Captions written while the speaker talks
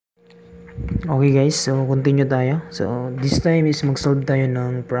Okay guys, so continue tayo. So this time is mag-solve tayo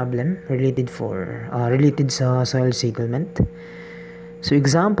ng problem related sa soil settlement. So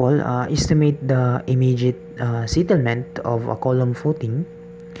example, estimate the immediate settlement of a column footing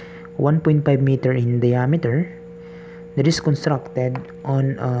 1.5 meter in diameter that is constructed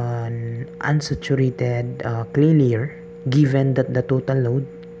on an unsaturated clay layer given that the total load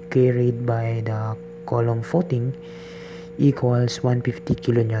carried by the column footing equals 150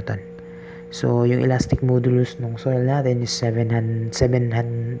 kilonewton. So, yung elastic modulus ng soil natin is 7,000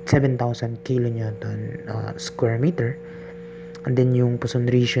 kilonewton square meter. And then, yung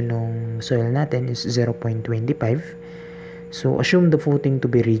Poisson ratio ng soil natin is 0.25. So, assume the footing to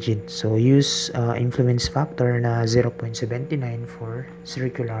be rigid. So, use influence factor na 0.79 for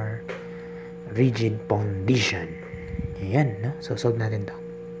circular rigid foundation. Ayan, no? So, solve natin to.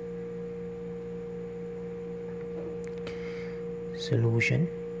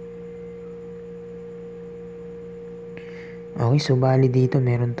 Solution. Okay, so bali dito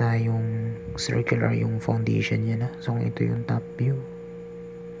meron tayong circular yung foundation niya na. So ito yung top view.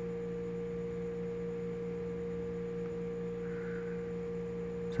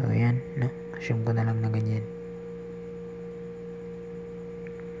 So ayan, no? Assume ko na lang na ganyan.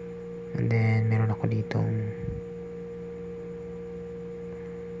 And then meron ako ditong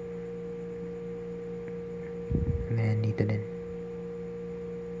and then dito din.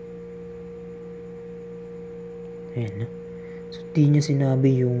 Ayan, no? So, di niya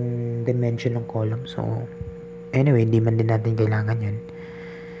sinabi yung dimension ng column. So, anyway, di man din natin kailangan yun.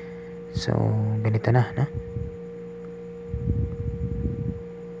 So, ganito na, no?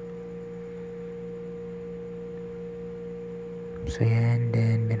 So, yan.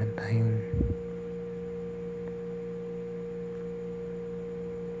 Then, meron tayong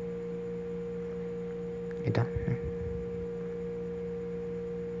ito.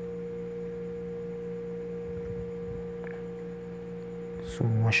 So,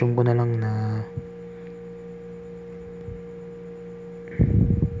 assume ko na lang na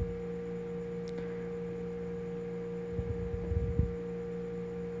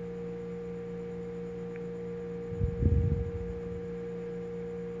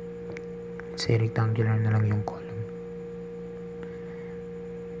say rectangular na lang yung column.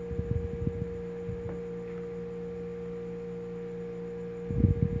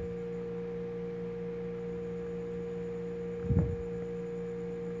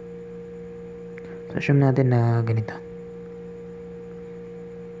 So, assume natin na ganito.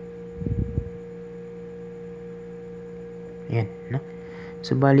 Ayan, no?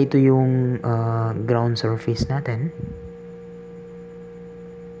 So, bali ito yung ground surface natin.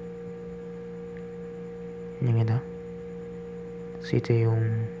 Yung ito. So, ito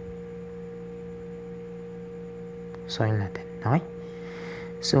yung soil natin. Okay?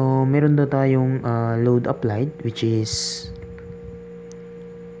 So, meron daw tayong load applied, which is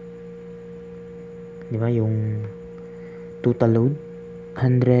di ba, yung total load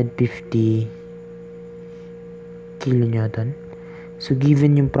 150 kilonewton. So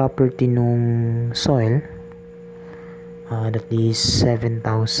given yung property nung soil that is 7,000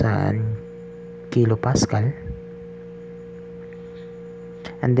 kilopascal,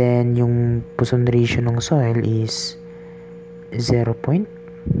 and then yung Poisson ratio ng soil is 0.25.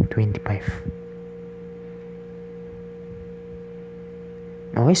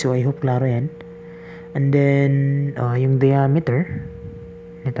 Okay, so I hope klaro yan. And then, yung diameter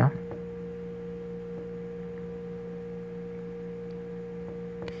nito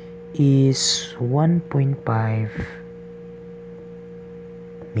is 1.5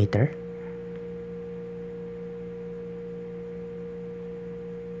 meter.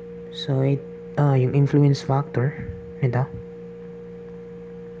 So, yung influence factor nito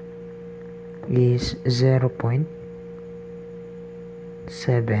is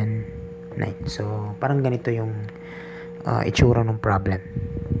 0.79. So, parang ganito yung itsura ng problem.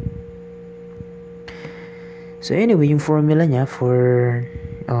 So, anyway, yung formula niya for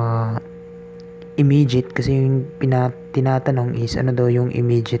immediate, kasi yung tinatanong is ano daw yung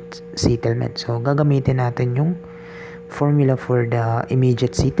immediate settlement. So, gagamitin natin yung formula for the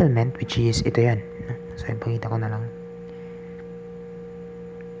immediate settlement, which is ito yan. So, ipakita ko na lang.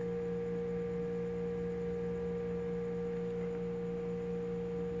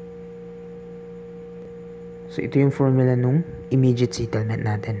 So, ito yung formula nung immediate settlement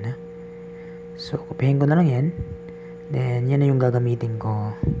natin. Ha? So, kopyahin ko na lang yan. Then, yan na yung gagamitin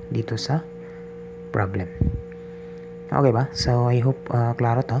ko dito sa problem. Okay ba? So, I hope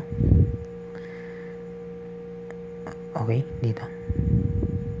klaro to. Okay, dito.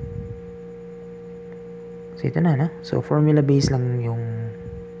 So, ito na. So, formula based lang yung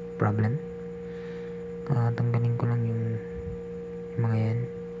problem. Tanggalin ko lang yung mga yan.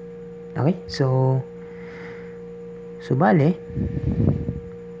 Okay, so bale,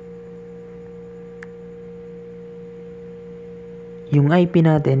 yung IP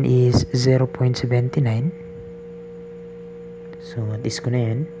natin is 0.79. So, at-is ko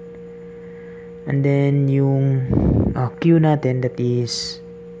na yan. And then, yung Q natin, that is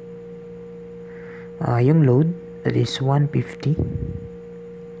yung load, that is 150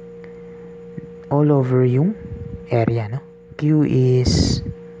 all over yung area, no? Q is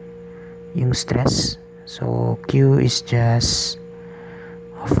yung stress. So, Q is just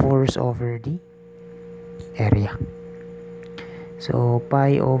force over the area. So,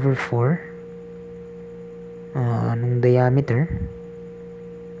 pi over 4 nung diameter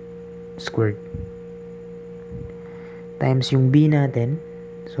squared times yung B natin.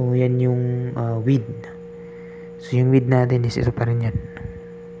 So, yan yung width. So, yung width natin is ito pa rin yan.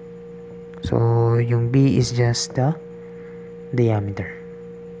 So, yung B is just the diameter.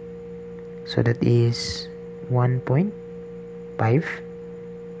 So, that is 1.5.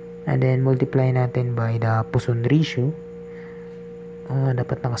 And then, multiply natin by the Poisson ratio.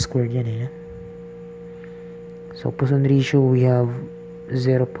 Dapat naka-squared yan eh. So, Poisson ratio, we have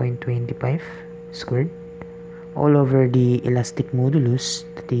 0.25 squared all over the elastic modulus,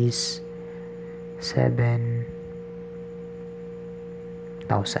 that is 7,000.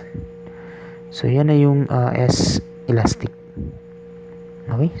 So, yan na yung S elastic.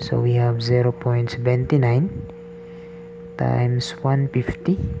 Okay, so we have 0.79 times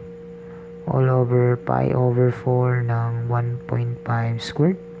 150 all over pi over 4 ng 1.5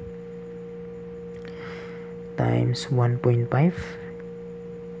 squared times 1.5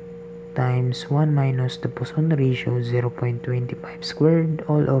 times 1 minus the Poisson ratio 0.25 squared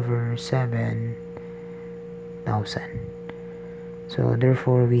all over 7,000. So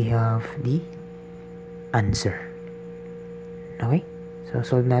therefore we have the answer. Okay, so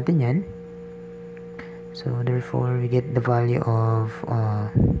solve natin yan. So therefore we get the value of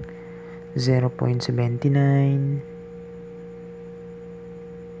 0.79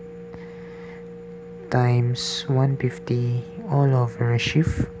 times 150 all over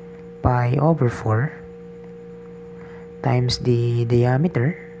shift pi over 4 times the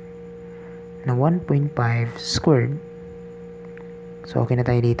diameter na 1.5 squared. So, okay na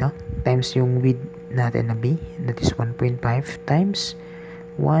tayo dito. Times yung width natin na B, that is 1.5 times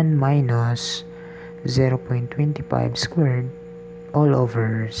 1 minus 0.25 squared all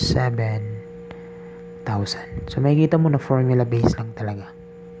over 7,000. So, makikita mo na formula base lang talaga.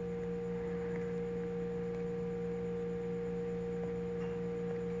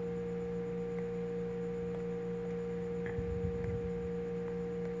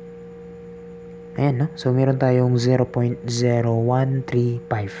 Ayan, no? So, meron tayong 0.0135.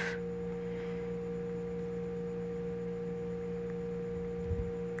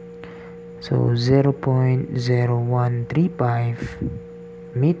 So, 0.0135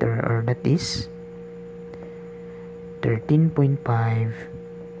 meter, or that is 13.5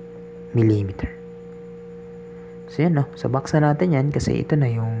 millimeter. So, yan, no? Sa box na natin yan kasi ito na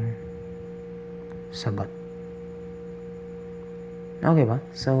yung sabat. Okay ba?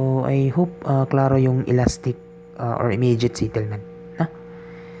 So, I hope klaro yung elastic or immediate settlement. Na?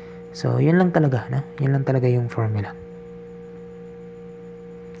 So, yun lang talaga. Na? Yun lang talaga yung formula.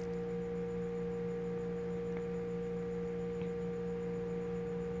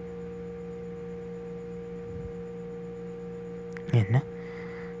 Yan na.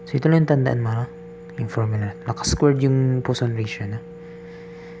 So, ito lang yung tandaan mo. Na? Yung formula. Naka-squared yung Poisson ratio. Na?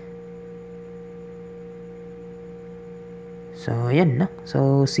 So, ayan na.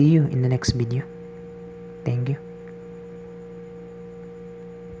 So, see you in the next video. Thank you.